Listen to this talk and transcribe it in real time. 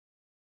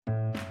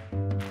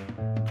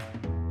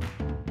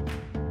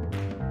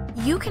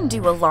You can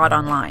do a lot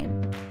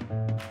online.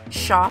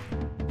 Shop,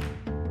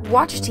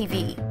 watch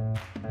TV,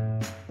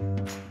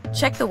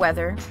 check the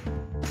weather.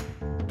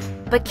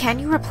 But can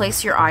you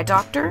replace your eye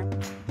doctor?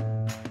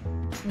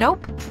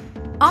 Nope.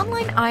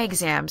 Online eye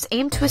exams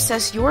aim to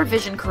assess your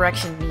vision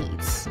correction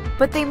needs,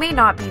 but they may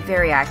not be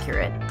very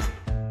accurate.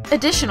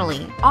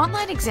 Additionally,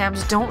 online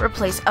exams don't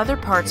replace other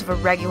parts of a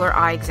regular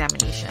eye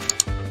examination.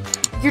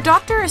 Your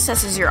doctor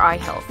assesses your eye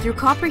health through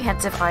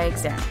comprehensive eye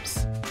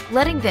exams,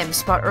 letting them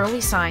spot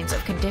early signs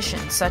of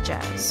conditions such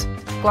as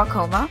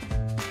glaucoma,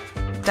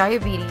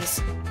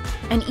 diabetes,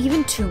 and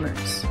even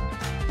tumors.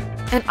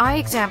 An eye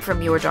exam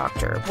from your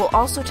doctor will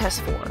also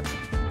test for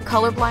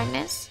color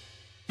blindness,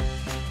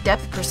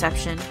 depth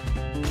perception,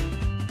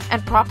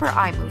 and proper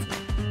eye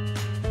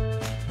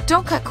movement.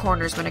 Don't cut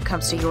corners when it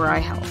comes to your eye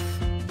health.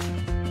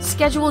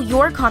 Schedule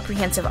your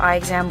comprehensive eye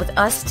exam with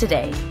us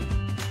today.